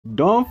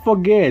Don't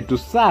forget to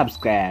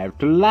subscribe,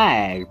 to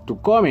like, to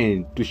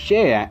comment, to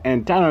share,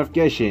 and turn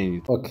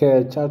notifications.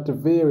 Okay, Chat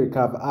TV, we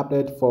have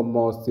update for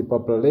most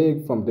popular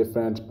league from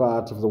different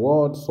parts of the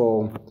world.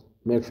 So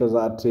make sure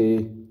that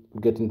you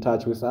get in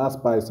touch with us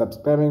by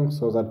subscribing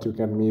so that you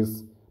can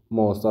miss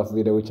most of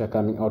video which are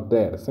coming out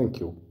there.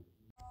 Thank you.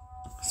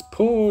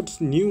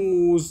 Sports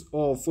news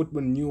or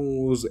football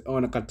news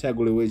on a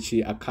category which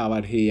are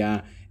covered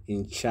here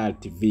in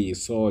Chat TV.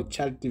 So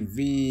Chat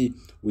TV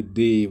we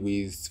deal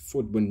with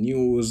football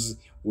news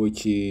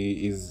which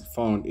is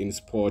found in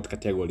sport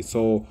category.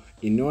 So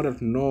in order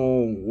to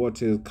know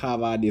what is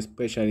covered,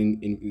 especially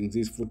in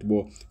this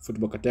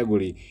football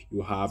category,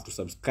 you have to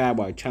subscribe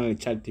our channel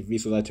Chat TV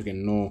so that you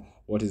can know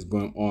what is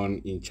going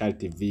on in Chat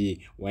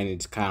TV when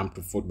it comes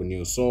to football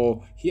news.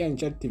 So here in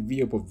Chat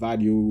TV, I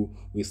provide you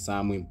with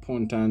some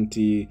important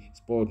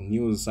sport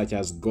news such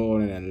as goal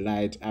and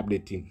light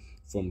updating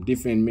from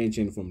different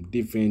mentions from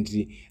different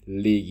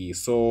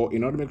leagues. So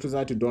in order to make sure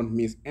that you don't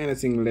miss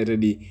anything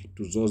related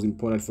to those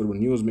important football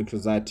news, make sure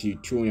that you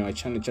tune our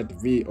channel Chat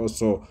TV.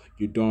 Also,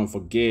 you don't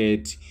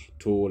forget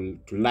to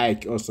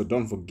like. Also,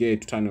 don't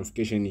forget to turn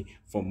notification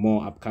for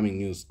more upcoming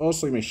news.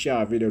 Also, you may share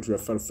our video to your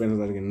fellow friends so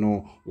that you can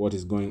know what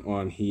is going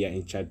on here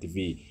in Chat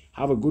TV.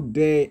 Have a good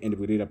day, and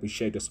we really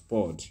appreciate your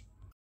support.